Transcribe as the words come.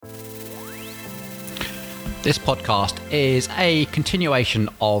This podcast is a continuation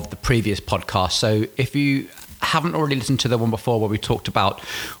of the previous podcast. So if you haven't already listened to the one before where we talked about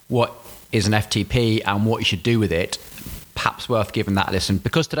what is an FTP and what you should do with it, perhaps worth giving that a listen,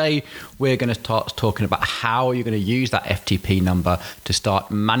 because today we're going to start talking about how you're going to use that FTP number to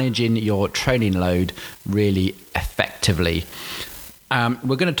start managing your training load really effectively.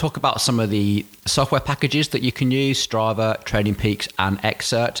 We're going to talk about some of the software packages that you can use, Strava, TrainingPeaks, and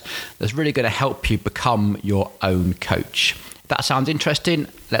XERT, that's really going to help you become your own coach. If that sounds interesting,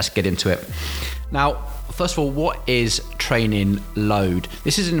 let's get into it. Now, first of all, what is training load?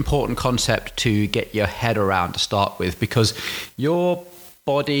 This is an important concept to get your head around to start with, because your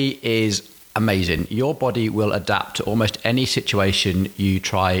body is amazing. Your body will adapt to almost any situation you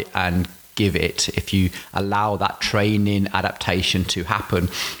try and give it if you allow that training adaptation to happen.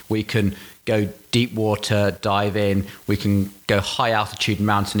 We can go deep water diving, we can go high altitude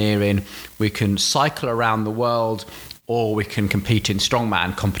mountaineering, we can cycle around the world, or we can compete in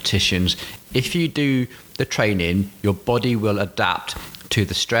strongman competitions. If you do the training, your body will adapt to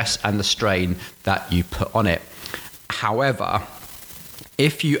the stress and the strain that you put on it. However,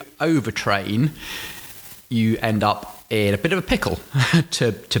 if you overtrain, you end up in a bit of a pickle.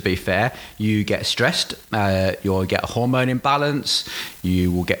 to be fair, you get stressed, you'll get a hormone imbalance, you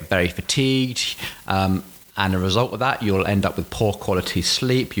will get very fatigued, and as a result of that, you'll end up with poor quality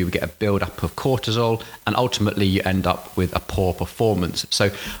sleep, you get a build-up of cortisol, and ultimately you end up with a poor performance.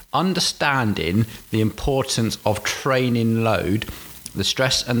 So understanding the importance of training load, the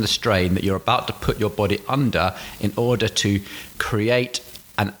stress and the strain that you're about to put your body under in order to create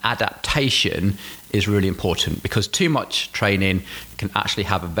an adaptation is really important, because too much training can actually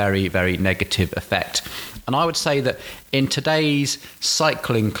have a very, very negative effect. And I would say that in today's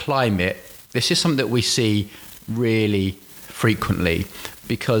cycling climate, this is something that we see really frequently,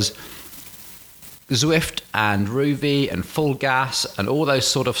 because Zwift and Ruvi and Full Gas and all those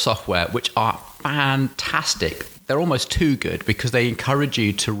sort of software, which are fantastic, they're almost too good because they encourage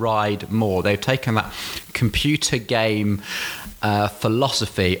you to ride more. They've taken that computer game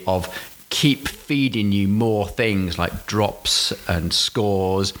philosophy of keep feeding you more things like drops and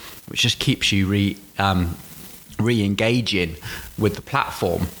scores, which just keeps you re-engaging with the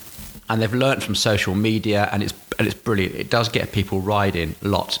platform. And they've learned from social media, and it's brilliant. It does get people riding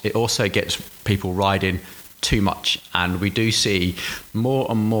lots. It also gets people riding too much, and we do see more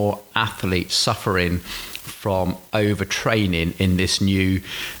and more athletes suffering from overtraining in this new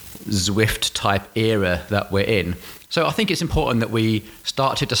Zwift type era that we're in. So I think it's important that we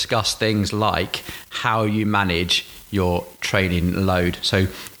start to discuss things like how you manage your training load, so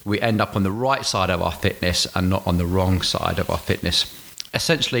we end up on the right side of our fitness and not on the wrong side of our fitness.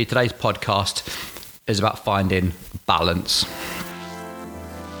 Essentially, today's podcast is about finding balance.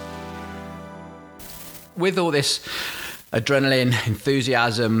 With all this adrenaline,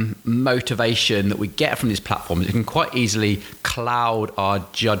 enthusiasm, motivation that we get from these platforms, it can quite easily cloud our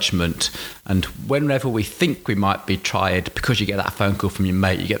judgment. And whenever we think we might be tired, because you get that phone call from your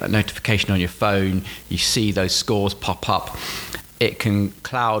mate, you get that notification on your phone, you see those scores pop up, it can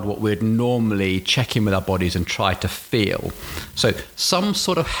cloud what we'd normally check in with our bodies and try to feel. So some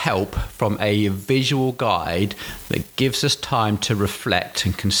sort of help from a visual guide that gives us time to reflect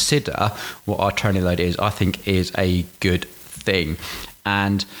and consider what our training load is, I think is a good thing.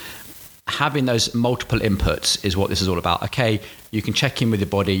 And having those multiple inputs is what this is all about. Okay, you can check in with your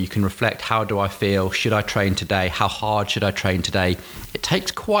body, you can reflect, how do I feel? Should I train today? How hard should I train today? It takes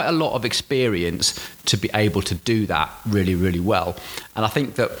quite a lot of experience to be able to do that really, really well. And I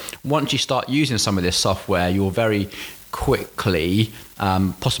think that once you start using some of this software, you'll very quickly,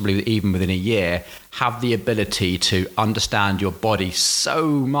 possibly even within a year, have the ability to understand your body so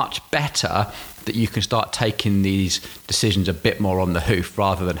much better that you can start taking these decisions a bit more on the hoof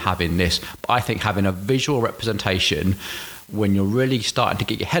rather than having this. But I think having a visual representation when you're really starting to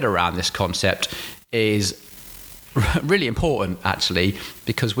get your head around this concept is really important, actually,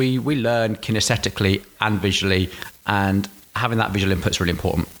 because we learn kinesthetically and visually, and having that visual input is really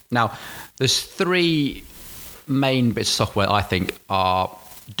important. Now, there's three main bits of software I think are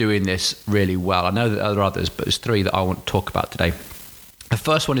doing this really well. I know that there are others, but there's three that I want to talk about today. The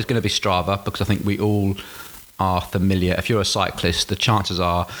first one is going to be Strava, because I think we all are familiar. If you're a cyclist, the chances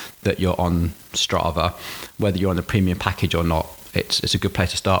are that you're on Strava, whether you're on the premium package or not. It's a good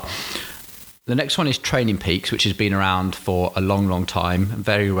place to start. The next one is TrainingPeaks, which has been around for a long, long time,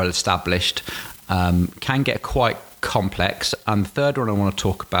 very well established, can get quite complex. And the third one I want to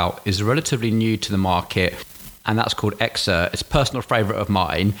talk about is relatively new to the market, and that's called XERT. It's a personal favourite of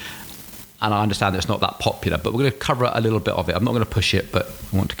mine, and I understand it's not that popular, but we're going to cover a little bit of it. I'm not going to push it, but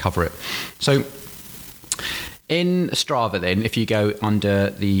I want to cover it. So In Strava then, if you go under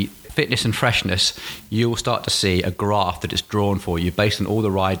the fitness and freshness, you'll start to see a graph that is drawn for you based on all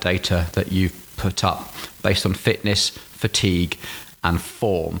the ride data that you've put up, based on fitness, fatigue, and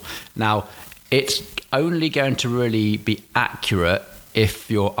form. Now, it's only going to really be accurate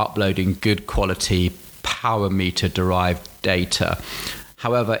if you're uploading good quality power meter derived data.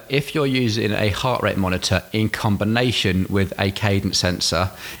 However, if you're using a heart rate monitor in combination with a cadence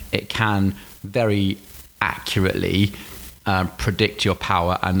sensor, it can very accurately predict your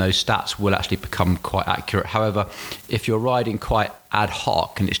power, and those stats will actually become quite accurate. However, if you're riding quite ad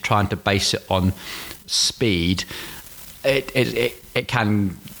hoc and it's trying to base it on speed, it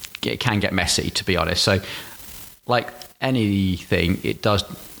can get messy, to be honest. So, like anything, it does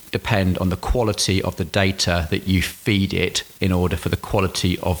depend on the quality of the data that you feed it in order for the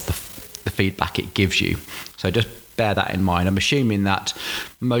quality of the feedback it gives you. So just bear that in mind. I'm assuming that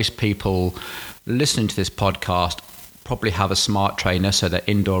most people listening to this podcast probably have a smart trainer, so their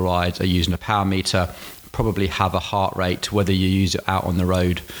indoor rides are using a power meter, probably have a heart rate, whether you use it out on the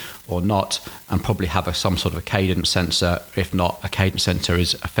road or not, and probably have some sort of a cadence sensor. If not, a cadence sensor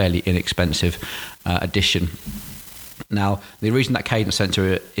is a fairly inexpensive addition. Now, the reason that cadence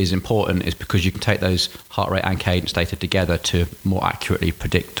sensor is important is because you can take those heart rate and cadence data together to more accurately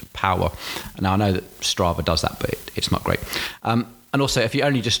predict power. Now, I know that Strava does that, but it's not great. And also, if you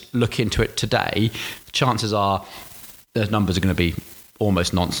only just look into it today, chances are those numbers are going to be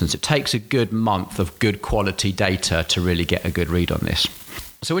almost nonsense. It takes a good month of good quality data to really get a good read on this.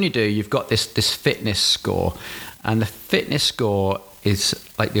 So when you do, you've got this fitness score, and the fitness score is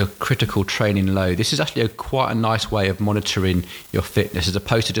like your critical training load. This is actually quite a nice way of monitoring your fitness, as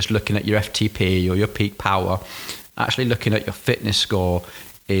opposed to just looking at your FTP or your peak power. Actually looking at your fitness score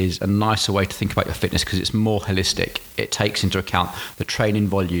is a nicer way to think about your fitness, because it's more holistic. It takes into account the training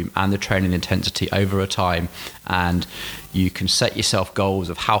volume and the training intensity over a time, and you can set yourself goals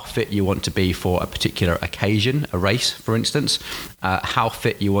of how fit you want to be for a particular occasion, a race for instance, how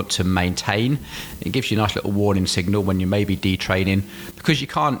fit you want to maintain. It gives you a nice little warning signal when you may be detraining, because you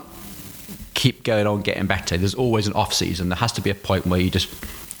can't keep going on getting better. There's always an off season. There has to be a point where you just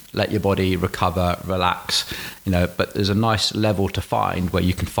let your body recover, relax, but there's a nice level to find where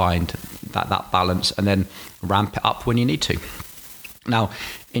you can find that balance and then ramp it up when you need to. Now,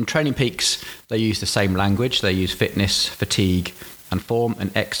 in TrainingPeaks, they use the same language. They use fitness, fatigue, and form.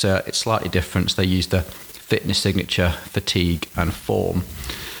 And XERT, it's slightly different. They use the fitness signature, fatigue, and form.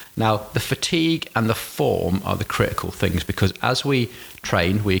 Now, the fatigue and the form are the critical things, because as we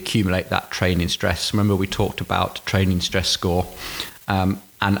train, we accumulate that training stress. Remember, we talked about training stress score.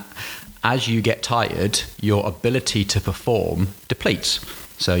 And as you get tired, your ability to perform depletes.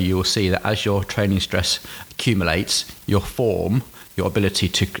 So you will see that as your training stress accumulates, your form, your ability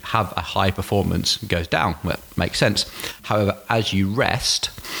to have a high performance goes down. Well, that makes sense. However, as you rest,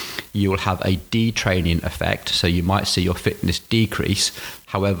 you will have a detraining effect. So you might see your fitness decrease.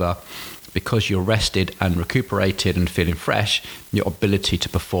 However, because you're rested and recuperated and feeling fresh, your ability to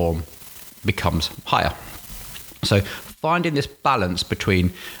perform becomes higher. So finding this balance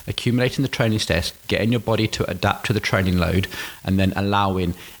between accumulating the training stress, getting your body to adapt to the training load, and then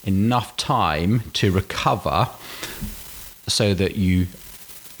allowing enough time to recover so that you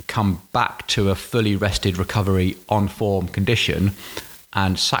come back to a fully rested recovery on form condition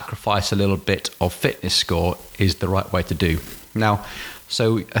and sacrifice a little bit of fitness score is the right way to do. Now,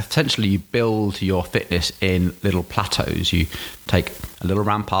 so essentially you build your fitness in little plateaus. You take a little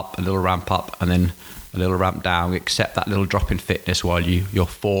ramp up, and then a little ramp down, accept that little drop in fitness while your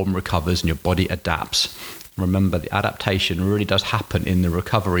form recovers and your body adapts. Remember, the adaptation really does happen in the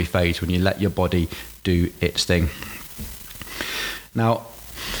recovery phase when you let your body do its thing. Now,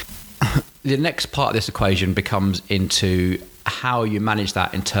 the next part of this equation becomes into how you manage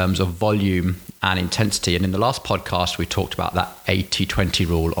that in terms of volume and intensity. And in the last podcast, we talked about that 80-20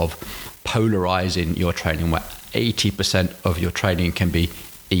 rule of polarizing your training, where 80% of your training can be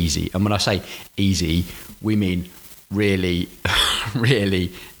easy. And when I say easy, we mean really,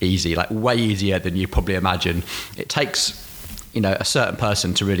 really easy, like way easier than you probably imagine. It takes, a certain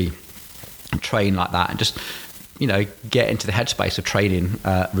person to really train like that and just, get into the headspace of training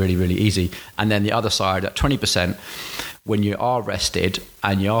really, really easy. And then the other side, at 20%, when you are rested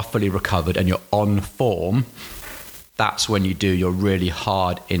and you are fully recovered and you're on form, that's when you do your really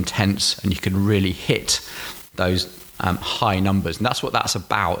hard, intense, and you can really hit those high numbers. And that's what that's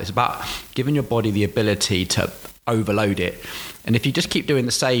about. It's about giving your body the ability to overload it. And if you just keep doing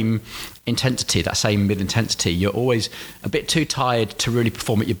the same intensity, that same mid-intensity, you're always a bit too tired to really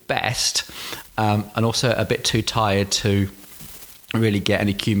perform at your best, and also a bit too tired to really get an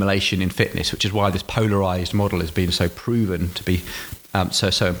accumulation in fitness, which is why this polarized model has been so proven to be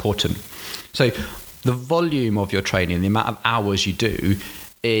so important. So the volume of your training, the amount of hours you do,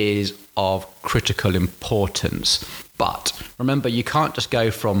 is of critical importance. But remember, you can't just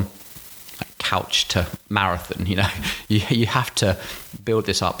go from couch to marathon. You have to build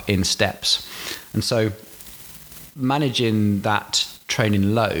this up in steps. And so managing that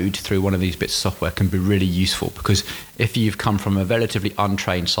training load through one of these bits of software can be really useful, because if you've come from a relatively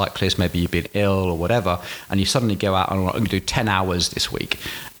untrained cyclist, maybe you've been ill or whatever, and you suddenly go out and I'm going to do 10 hours this week,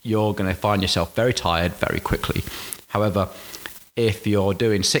 you're going to find yourself very tired very quickly. However, if you're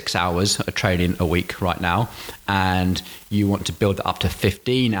doing 6 hours of training a week right now and you want to build it up to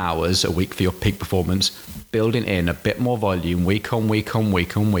 15 hours a week for your peak performance, building in a bit more volume week on week on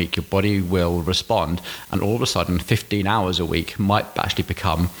week on week, your body will respond, and all of a sudden 15 hours a week might actually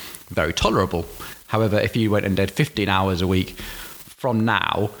become very tolerable. However, if you went and did 15 hours a week from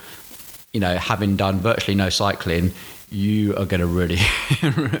now, having done virtually no cycling, you are going to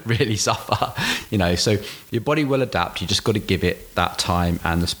really suffer, so your body will adapt. You just got to give it that time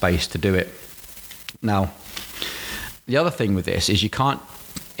and the space to do it. Now, the other thing with this is you can't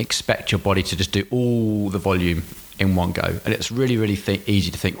expect your body to just do all the volume in one go. And it's really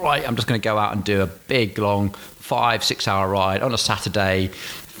easy to think, right, I'm just going to go out and do a big, long 5-6 hour ride on a Saturday.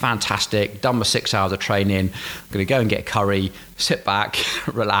 Fantastic, done my 6 hours of training. I'm going to go and get a curry, sit back,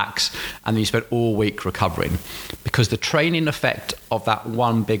 relax, and then you spend all week recovering, because the training effect of that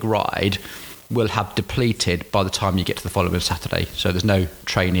one big ride will have depleted by the time you get to the following Saturday. So there's no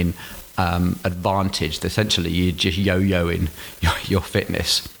training advantage. Essentially, you're just yo-yoing your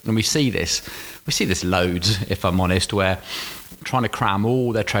fitness. And we see this loads, if I'm honest, where trying to cram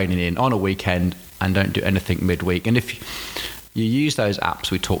all their training in on a weekend and don't do anything midweek. And if you use those apps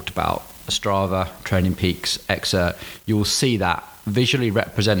we talked about, Strava, TrainingPeaks, XERT, you will see that visually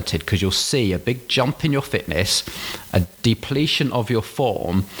represented, because you'll see a big jump in your fitness, a depletion of your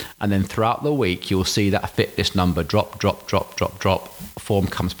form, and then throughout the week you'll see that fitness number drop, form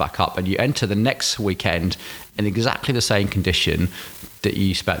comes back up, and you enter the next weekend in exactly the same condition that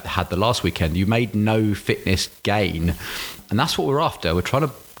you had the last weekend. You made no fitness gain, and that's what we're after. We're trying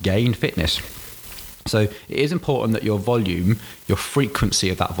to gain fitness. So it is important that your volume, your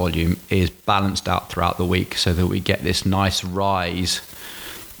frequency of that volume, is balanced out throughout the week, so that we get this nice rise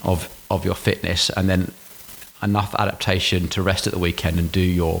of your fitness, and then enough adaptation to rest at the weekend and do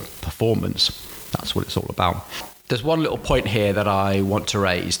your performance. That's what it's all about. There's one little point here that I want to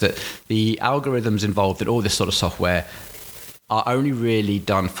raise, that the algorithms involved in all this sort of software are only really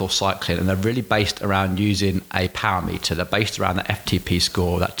done for cycling, and they're really based around using a power meter. They're based around that FTP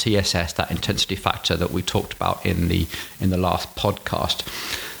score, that TSS, that intensity factor that we talked about in the last podcast.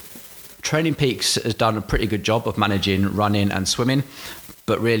 TrainingPeaks has done a pretty good job of managing running and swimming,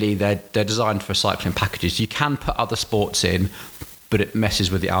 but really they're designed for cycling packages. You can put other sports in, but it messes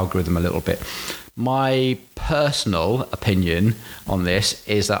with the algorithm a little bit. My personal opinion on this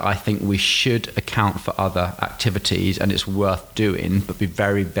is that I think we should account for other activities, and it's worth doing, but be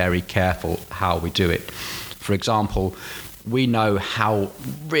very, very careful how we do it. For example, we know how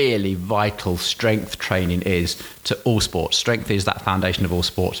really vital strength training is to all sports. Strength is that foundation of all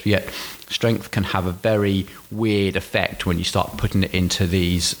sports, yet strength can have a very weird effect when you start putting it into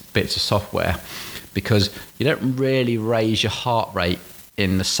these bits of software, because you don't really raise your heart rate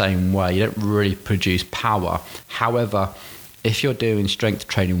in the same way. You don't really produce power. However, if you're doing strength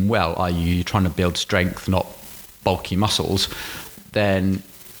training well, i.e. you're trying to build strength, not bulky muscles, then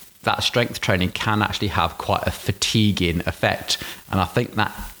that strength training can actually have quite a fatiguing effect. And I think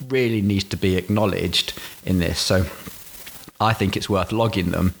that really needs to be acknowledged in this. So I think it's worth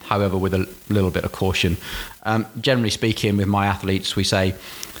logging them, however, with a little bit of caution. Generally speaking, with my athletes, we say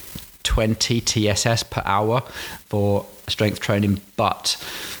 20 TSS per hour for strength training, but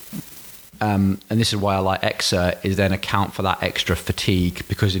and this is why I like XERT, is then account for that extra fatigue,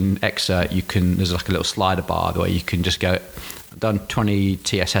 because in XERT there's like a little slider bar where you can just go, I've done 20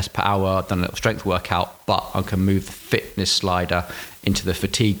 TSS per hour, I've done a little strength workout, but I can move the fitness slider into the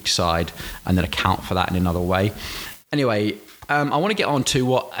fatigue side and then account for that in another way. Anyway, I want to get on to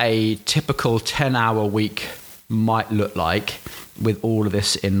what a typical 10-hour week might look like with all of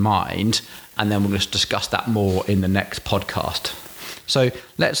this in mind, and then we'll just discuss that more in the next podcast. So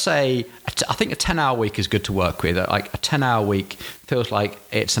let's say, I think a 10-hour week is good to work with. Like a 10-hour week feels like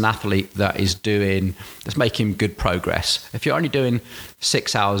it's an athlete that's making good progress. If you're only doing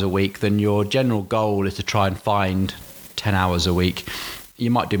 6 hours a week, then your general goal is to try and find 10 hours a week.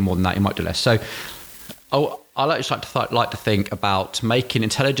 You might do more than that, you might do less. So I like to think about making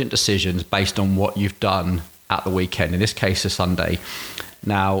intelligent decisions based on what you've done at the weekend, in this case a Sunday.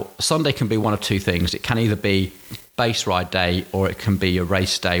 Now, Sunday can be one of two things. It can either be base ride day or it can be a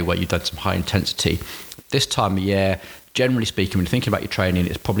race day where you've done some high intensity. This time of year, generally speaking, when you're thinking about your training,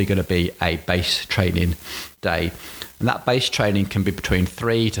 it's probably going to be a base training day. And that base training can be between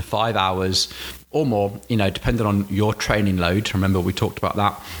 3 to 5 hours or more, depending on your training load. Remember, we talked about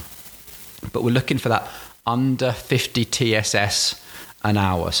that. But we're looking for that under 50 TSS an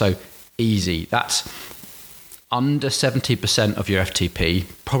hour. So easy. That's under 70% of your FTP,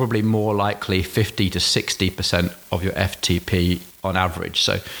 probably more likely 50 to 60% of your FTP on average.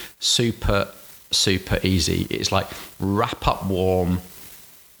 So super easy. It's like wrap up warm,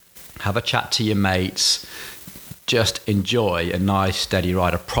 have a chat to your mates, just enjoy a nice steady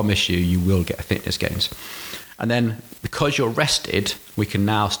ride. I promise you will get fitness gains. And then because you're rested, we can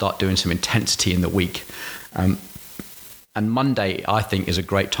now start doing some intensity in the week. And Monday, I think, is a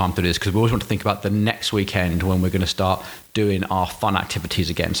great time to do this because we always want to think about the next weekend when we're going to start doing our fun activities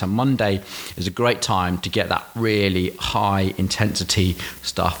again. So Monday is a great time to get that really high intensity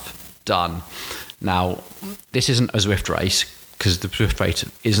stuff done. Now, this isn't a Zwift race because the Zwift race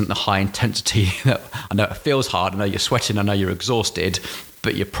isn't the high intensity. I know it feels hard. I know you're sweating. I know you're exhausted,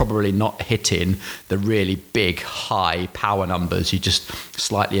 but you're probably not hitting the really big, high power numbers. You're just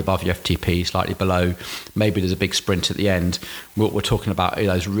slightly above your FTP, slightly below. Maybe there's a big sprint at the end. We're talking about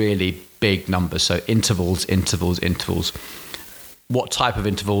those really big numbers. So intervals. What type of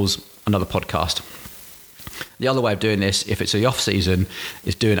intervals? Another podcast. The other way of doing this, if it's the off season,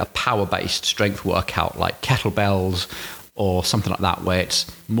 is doing a power-based strength workout like kettlebells or something like that, where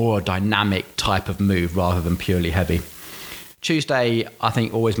it's more a dynamic type of move rather than purely heavy. Tuesday, I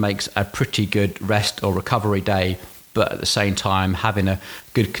think, always makes a pretty good rest or recovery day, but at the same time, having a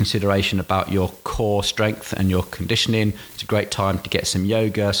good consideration about your core strength and your conditioning. It's a great time to get some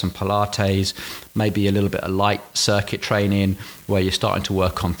yoga, some Pilates, maybe a little bit of light circuit training where you're starting to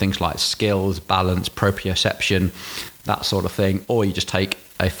work on things like skills, balance, proprioception, that sort of thing, or you just take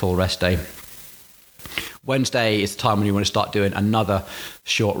a full rest day. Wednesday is the time when you want to start doing another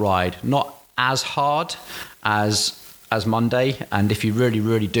short ride, not as hard as Monday. And if you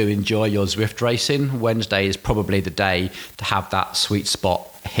really do enjoy your Zwift racing, Wednesday is probably the day to have that sweet spot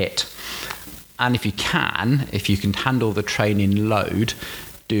hit. And if you can handle the training load,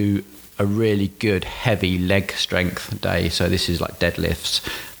 do a really good heavy leg strength day. So this is like deadlifts,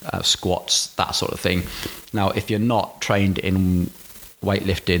 squats, that sort of thing. Now, if you're not trained in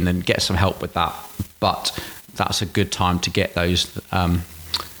weightlifting, then get some help with that. But that's a good time to get those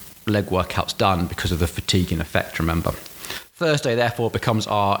leg workouts done because of the fatiguing effect, remember. Thursday, therefore, becomes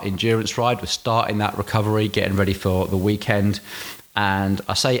our endurance ride. We're starting that recovery, getting ready for the weekend. And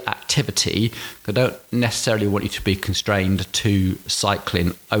I say activity, I don't necessarily want you to be constrained to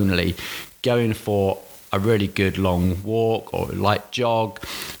cycling only. Going for a really good long walk or a light jog,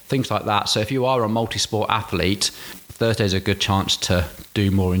 things like that. So if you are a multi-sport athlete, Thursday is a good chance to do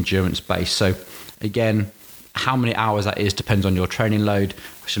more endurance-based. So again, how many hours that is depends on your training load.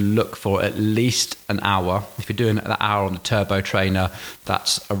 We should look for at least an hour. If you're doing that hour on the turbo trainer,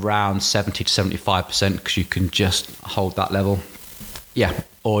 that's around 70 to 75% because you can just hold that level. Yeah,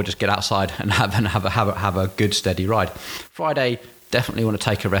 or just get outside and have a good steady ride. Friday, definitely want to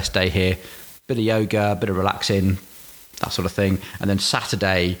take a rest day here. Bit of yoga, bit of relaxing, that sort of thing. And then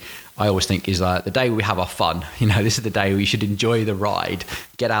Saturday, I always think is the day we have our fun. This is the day where you should enjoy the ride.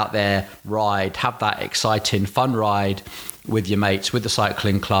 Get out there, ride, have that exciting, fun ride with your mates, with the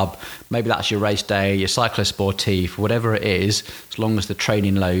cycling club. Maybe that's your race day, your cyclist sportif, whatever it is, as long as the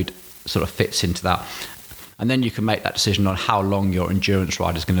training load sort of fits into that. And then you can make that decision on how long your endurance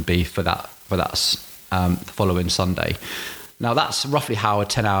ride is going to be for that following Sunday. Now, that's roughly how a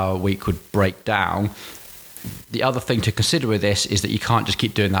 10-hour week would break down. The other thing to consider with this is that you can't just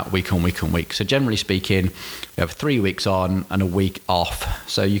keep doing that week on week. So generally speaking, we have 3 weeks on and a week off.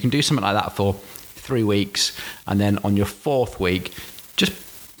 So you can do something like that for 3 weeks. And then on your 4th week, just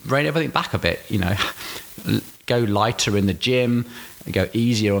rein everything back a bit, go lighter in the gym, go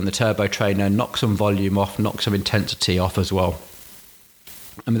easier on the turbo trainer, knock some volume off, knock some intensity off as well.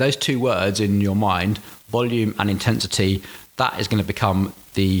 And with those two words in your mind, volume and intensity, that is going to become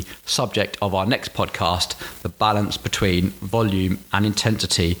the subject of our next podcast, the balance between volume and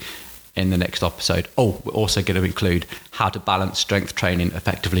intensity in the next episode. Oh, we're also going to include how to balance strength training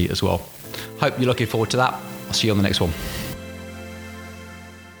effectively as well. Hope you're looking forward to that. I'll see you on the next one.